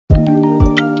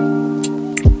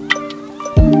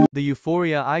The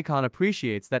Euphoria icon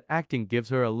appreciates that acting gives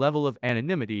her a level of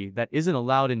anonymity that isn't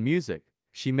allowed in music.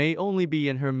 She may only be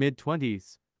in her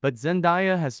mid-20s, but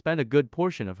Zendaya has spent a good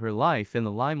portion of her life in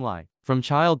the limelight. From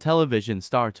child television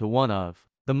star to one of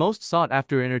the most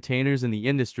sought-after entertainers in the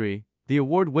industry, the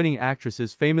award-winning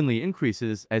actress's famously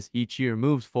increases as each year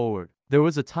moves forward. There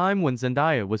was a time when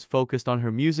Zendaya was focused on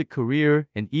her music career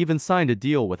and even signed a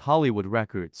deal with Hollywood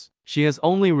Records. She has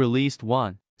only released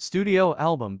one studio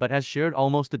album but has shared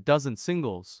almost a dozen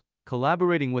singles,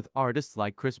 collaborating with artists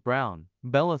like Chris Brown,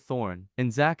 Bella Thorne,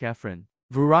 and Zac Efron.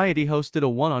 Variety hosted a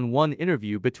one-on-one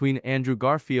interview between Andrew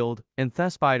Garfield and the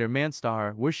Spider-Man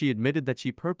star where she admitted that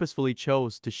she purposefully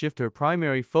chose to shift her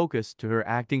primary focus to her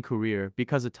acting career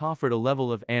because it offered a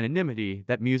level of anonymity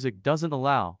that music doesn't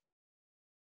allow.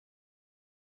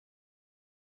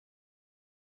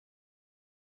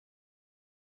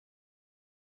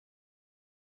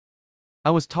 I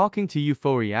was talking to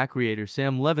Euphoria creator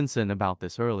Sam Levinson about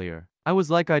this earlier. I was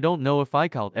like, I don't know if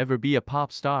I'll ever be a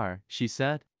pop star, she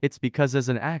said. It's because as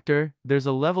an actor, there's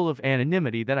a level of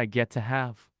anonymity that I get to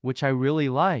have, which I really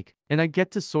like. And I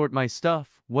get to sort my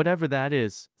stuff, whatever that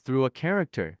is, through a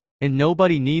character. And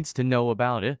nobody needs to know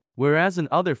about it. Whereas in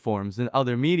other forms and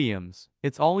other mediums,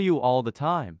 it's all you all the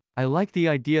time. I like the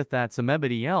idea that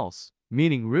somebody else,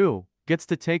 meaning Rue, gets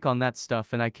to take on that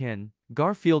stuff and I can.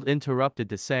 Garfield interrupted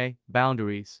to say,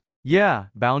 boundaries. Yeah,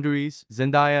 boundaries,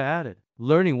 Zendaya added.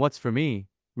 Learning what's for me.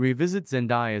 Revisit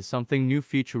Zendaya's Something New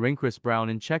featuring Chris Brown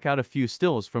and check out a few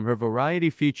stills from her variety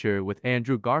feature with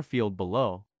Andrew Garfield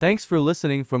below. Thanks for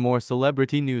listening. For more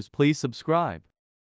celebrity news, please subscribe.